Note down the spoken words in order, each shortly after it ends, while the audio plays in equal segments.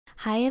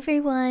Hi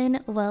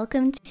everyone,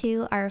 welcome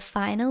to our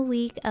final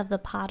week of the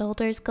Pot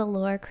Holders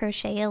Galore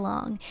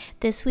Crochet-along.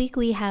 This week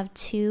we have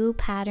 2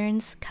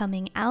 patterns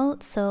coming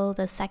out, so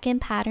the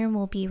second pattern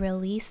will be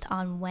released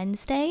on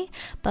Wednesday,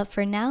 but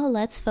for now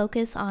let's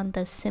focus on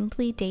the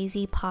Simply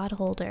Daisy pot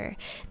holder.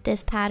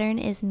 This pattern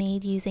is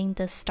made using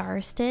the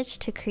star stitch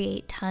to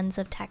create tons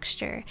of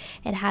texture.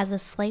 It has a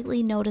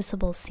slightly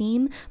noticeable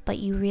seam, but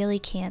you really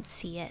can't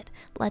see it.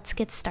 Let's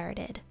get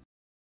started.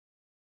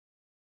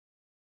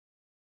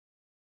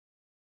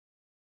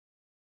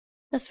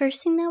 The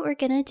first thing that we're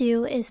going to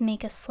do is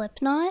make a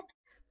slip knot,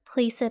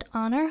 place it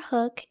on our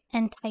hook,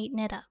 and tighten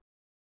it up.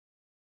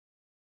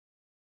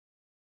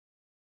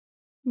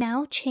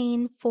 Now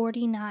chain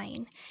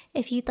 49.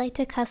 If you'd like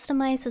to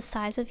customize the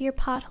size of your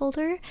pot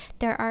holder,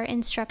 there are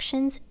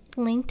instructions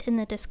linked in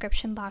the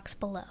description box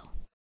below.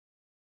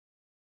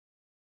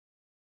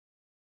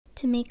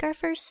 To make our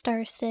first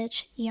star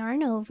stitch,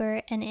 yarn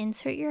over and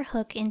insert your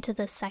hook into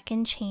the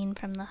second chain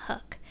from the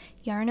hook.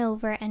 Yarn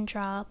over and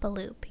draw up a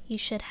loop. You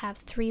should have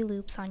 3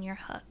 loops on your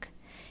hook.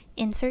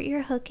 Insert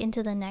your hook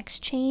into the next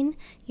chain,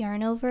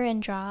 yarn over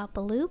and draw up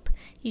a loop.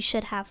 You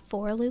should have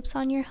 4 loops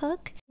on your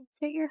hook.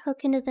 Insert your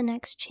hook into the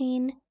next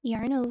chain,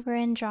 yarn over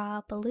and draw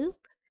up a loop.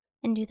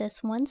 And do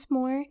this once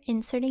more,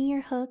 inserting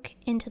your hook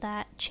into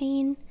that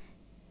chain,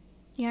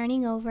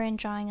 yarning over and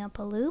drawing up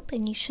a loop,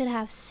 and you should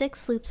have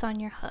 6 loops on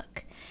your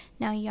hook.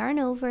 Now yarn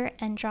over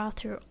and draw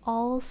through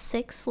all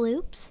 6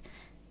 loops.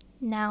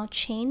 Now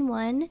chain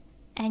 1,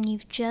 and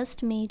you've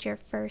just made your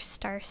first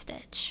star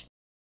stitch.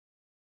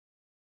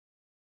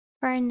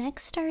 For our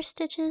next star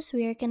stitches,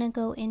 we are going to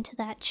go into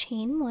that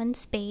chain 1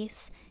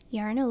 space,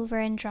 yarn over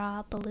and draw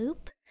up a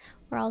loop.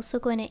 We're also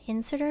going to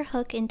insert our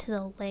hook into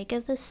the leg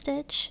of the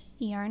stitch,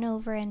 yarn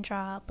over and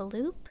draw up a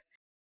loop.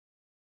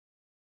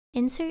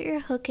 Insert your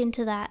hook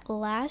into that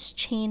last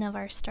chain of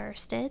our star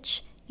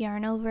stitch,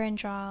 yarn over and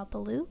draw up a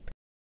loop.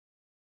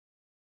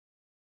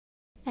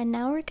 And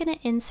now we're going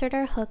to insert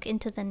our hook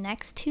into the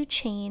next 2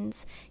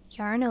 chains,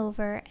 yarn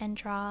over and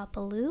draw up a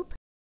loop.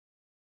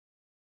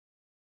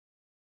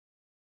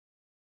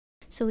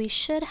 So we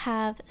should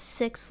have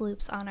 6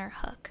 loops on our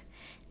hook.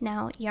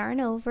 Now yarn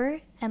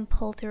over and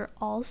pull through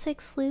all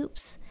 6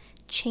 loops,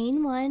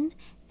 chain 1,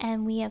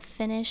 and we have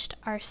finished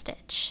our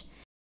stitch.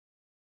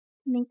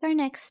 To make our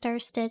next star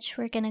stitch,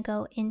 we're going to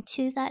go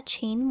into that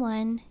chain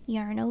 1,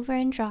 yarn over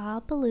and draw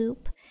up a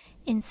loop,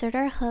 insert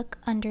our hook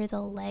under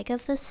the leg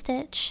of the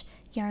stitch,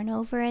 yarn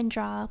over and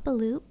draw up a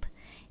loop,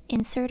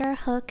 insert our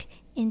hook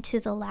into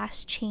the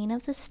last chain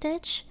of the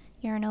stitch,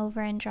 yarn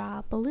over and draw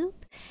up a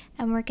loop,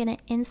 and we're going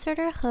to insert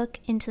our hook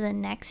into the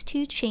next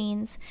 2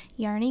 chains,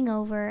 yarning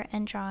over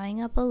and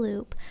drawing up a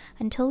loop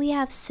until we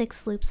have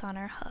 6 loops on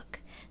our hook.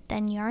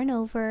 Then yarn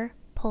over,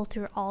 pull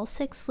through all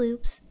 6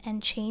 loops,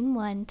 and chain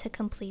 1 to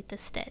complete the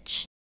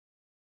stitch.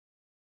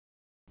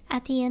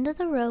 At the end of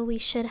the row, we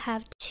should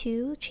have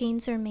 2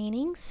 chains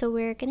remaining, so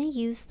we're going to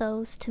use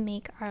those to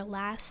make our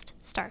last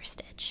star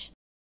stitch.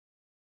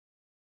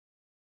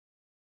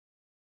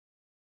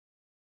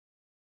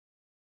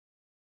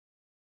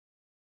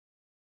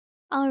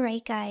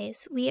 Alright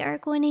guys, we are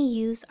going to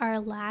use our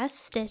last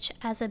stitch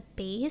as a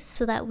base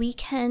so that we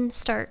can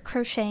start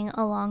crocheting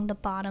along the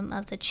bottom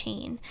of the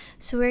chain.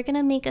 So we're going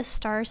to make a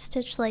star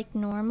stitch like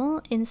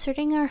normal,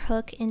 inserting our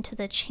hook into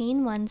the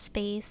chain 1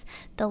 space,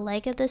 the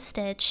leg of the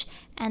stitch,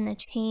 and the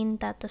chain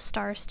that the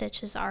star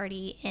stitch is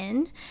already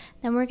in.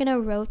 Then we're going to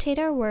rotate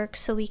our work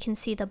so we can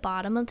see the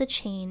bottom of the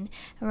chain,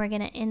 and we're going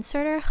to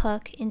insert our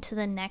hook into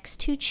the next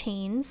 2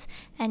 chains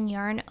and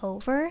yarn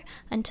over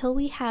until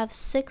we have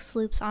 6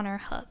 loops on our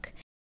hook.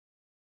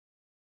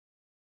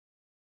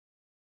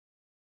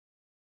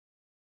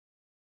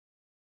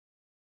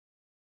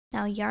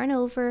 Now yarn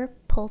over,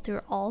 pull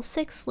through all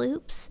 6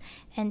 loops,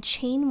 and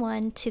chain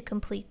 1 to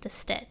complete the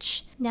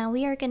stitch. Now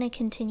we are going to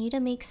continue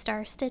to make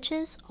star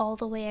stitches all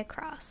the way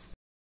across.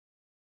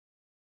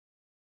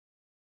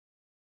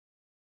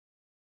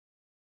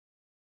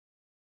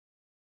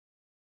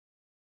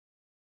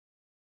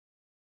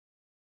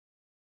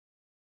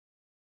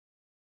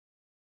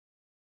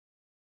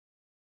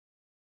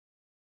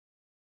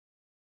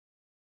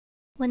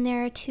 When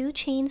there are 2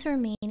 chains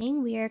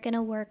remaining, we are going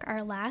to work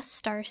our last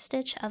star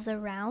stitch of the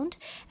round,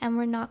 and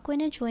we're not going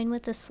to join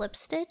with the slip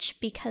stitch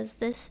because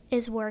this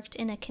is worked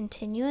in a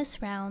continuous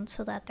round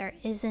so that there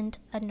isn't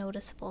a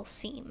noticeable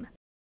seam.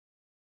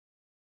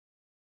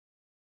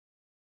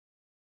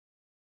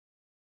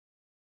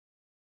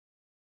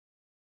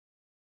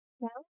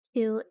 Round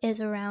 2 is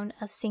a round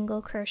of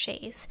single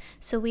crochets,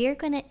 so we are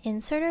going to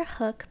insert our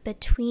hook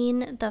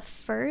between the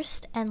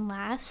first and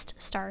last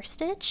star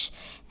stitch,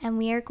 and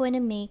we are going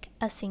to make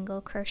a single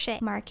crochet.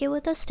 Mark it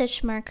with a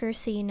stitch marker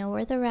so you know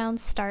where the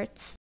round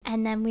starts,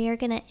 and then we are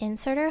going to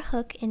insert our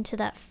hook into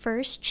that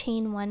first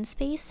chain 1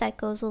 space that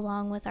goes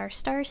along with our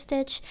star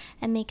stitch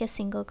and make a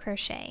single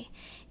crochet.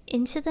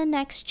 Into the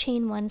next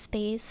chain 1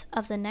 space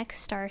of the next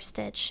star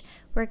stitch,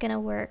 we're going to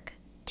work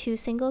 2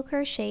 single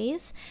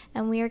crochets,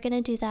 and we are going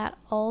to do that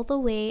all the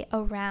way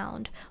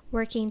around,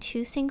 working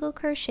 2 single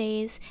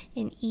crochets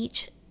in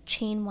each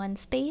chain 1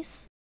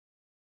 space.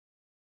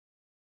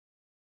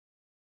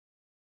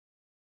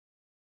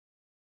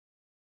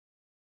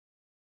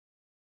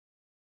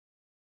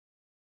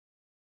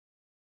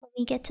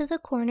 When we get to the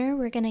corner,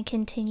 we're going to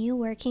continue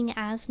working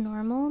as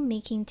normal,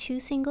 making 2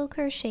 single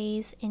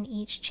crochets in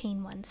each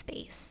chain 1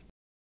 space.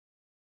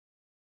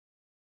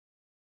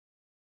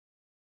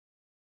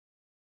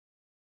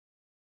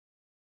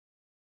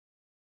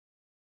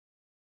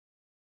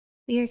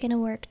 We are going to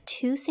work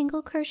 2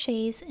 single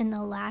crochets in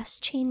the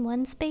last chain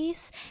 1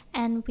 space,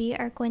 and we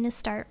are going to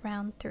start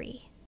round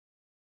 3.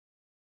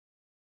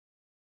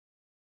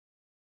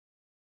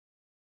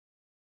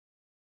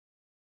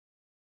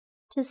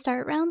 To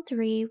start round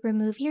 3,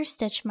 remove your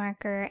stitch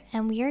marker,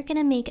 and we are going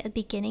to make a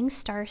beginning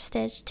star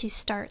stitch to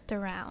start the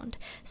round.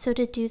 So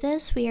to do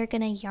this, we are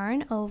going to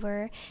yarn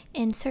over,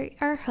 insert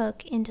our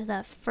hook into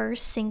the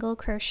first single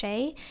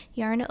crochet,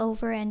 yarn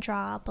over and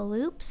draw up a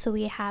loop, so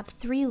we have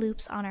 3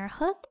 loops on our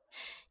hook.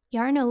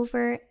 Yarn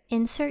over,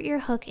 insert your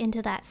hook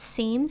into that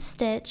same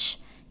stitch,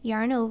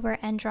 yarn over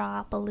and draw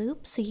up a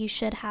loop, so you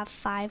should have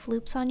 5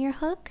 loops on your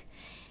hook.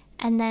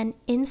 And then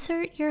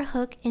insert your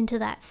hook into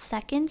that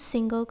second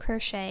single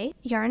crochet,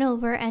 yarn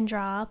over and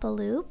draw up a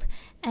loop,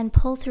 and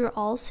pull through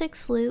all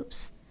 6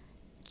 loops,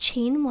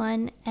 chain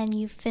 1, and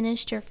you've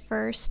finished your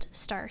first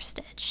star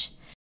stitch.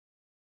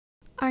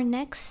 Our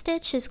next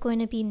stitch is going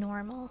to be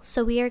normal,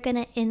 so we are going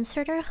to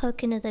insert our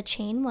hook into the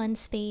chain 1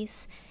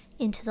 space,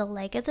 into the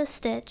leg of the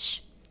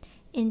stitch,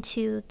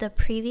 into the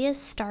previous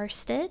star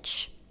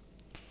stitch,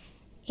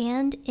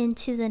 and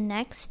into the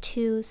next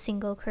 2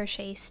 single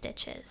crochet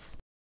stitches.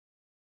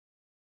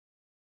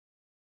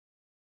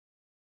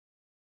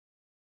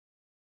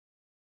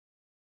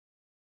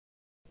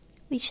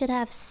 We should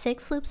have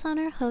 6 loops on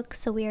our hook,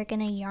 so we are going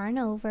to yarn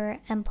over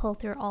and pull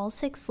through all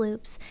 6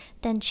 loops,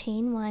 then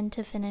chain 1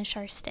 to finish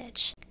our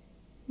stitch.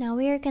 Now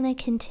we are going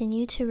to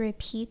continue to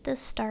repeat the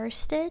star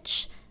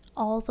stitch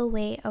all the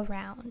way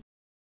around.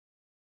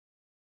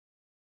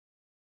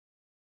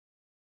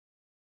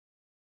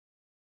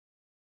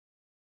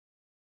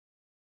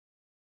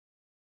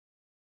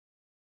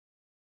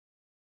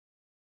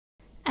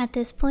 At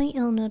this point,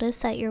 you'll notice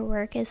that your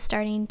work is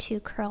starting to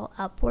curl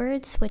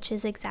upwards, which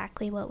is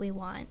exactly what we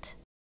want.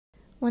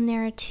 When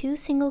there are 2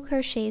 single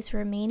crochets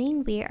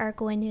remaining, we are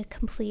going to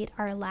complete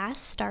our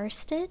last star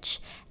stitch,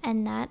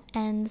 and that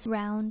ends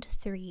round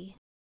 3.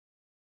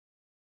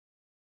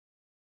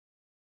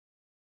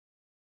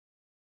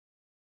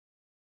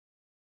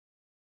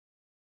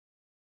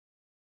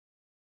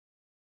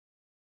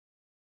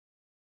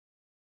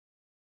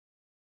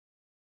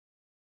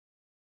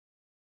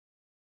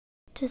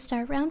 To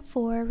start round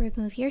 4,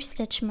 remove your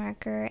stitch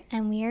marker,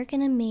 and we are going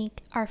to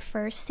make our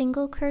first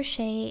single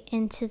crochet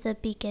into the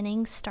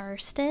beginning star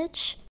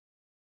stitch.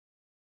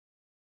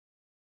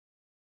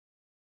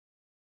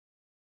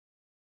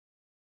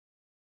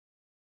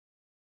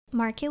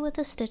 Mark it with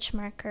a stitch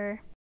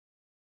marker,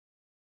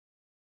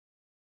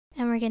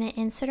 and we're going to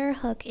insert our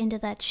hook into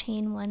that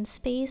chain 1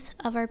 space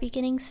of our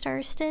beginning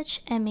star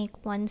stitch and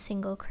make 1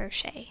 single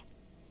crochet.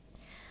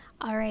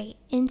 Alright,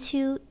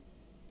 into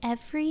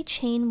every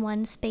chain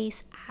 1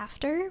 space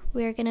after,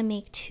 we're going to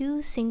make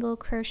 2 single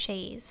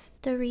crochets.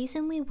 The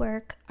reason we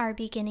work our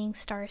beginning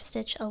star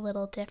stitch a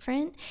little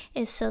different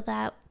is so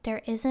that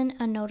there isn't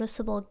a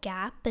noticeable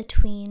gap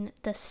between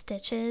the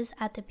stitches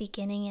at the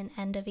beginning and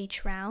end of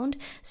each round,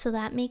 so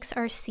that makes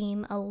our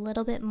seam a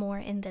little bit more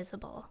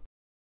invisible.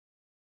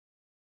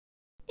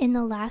 In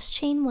the last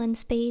chain 1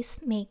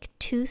 space, make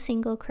 2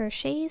 single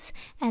crochets,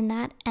 and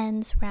that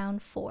ends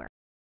round 4.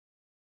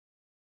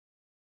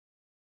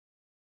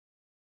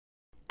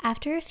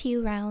 After a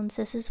few rounds,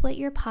 this is what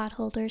your pot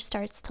holder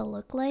starts to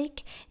look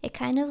like. It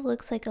kind of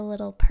looks like a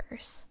little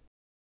purse.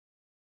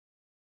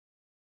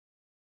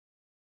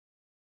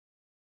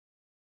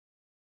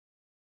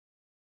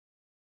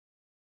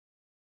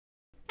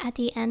 At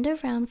the end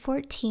of round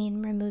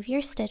 14, remove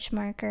your stitch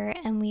marker,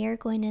 and we are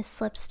going to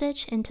slip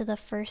stitch into the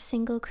first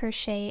single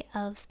crochet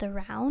of the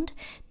round.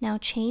 Now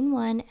chain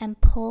 1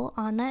 and pull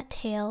on that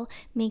tail,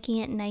 making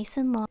it nice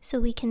and long so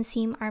we can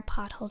seam our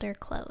pot holder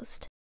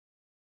closed.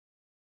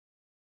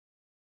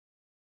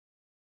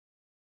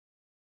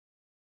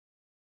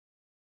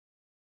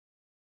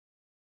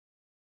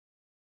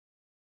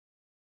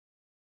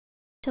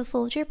 To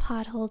fold your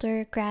pot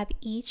holder, grab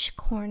each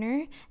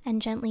corner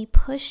and gently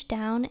push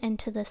down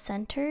into the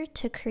center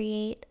to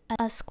create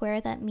a square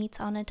that meets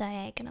on a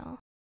diagonal.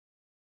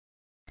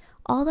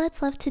 All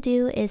that's left to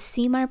do is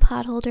seam our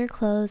pot holder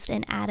closed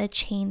and add a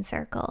chain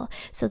circle.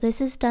 So this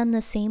is done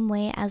the same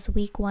way as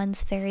week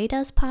 1's fairy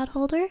dust pot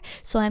holder.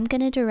 So I'm going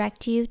to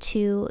direct you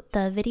to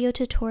the video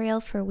tutorial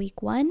for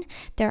week 1.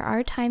 There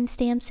are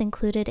timestamps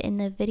included in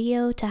the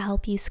video to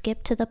help you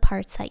skip to the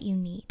parts that you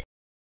need.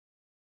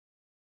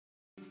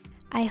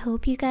 I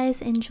hope you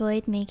guys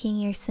enjoyed making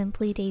your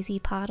Simply Daisy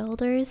pot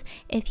holders.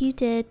 If you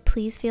did,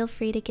 please feel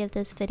free to give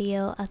this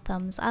video a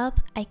thumbs up.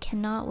 I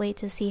cannot wait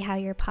to see how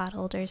your pot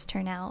holders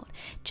turn out.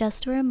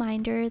 Just a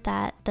reminder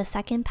that the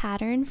second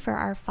pattern for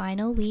our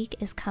final week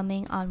is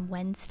coming on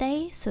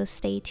Wednesday, so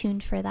stay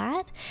tuned for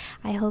that.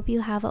 I hope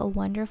you have a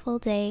wonderful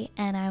day,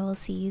 and I will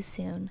see you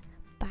soon.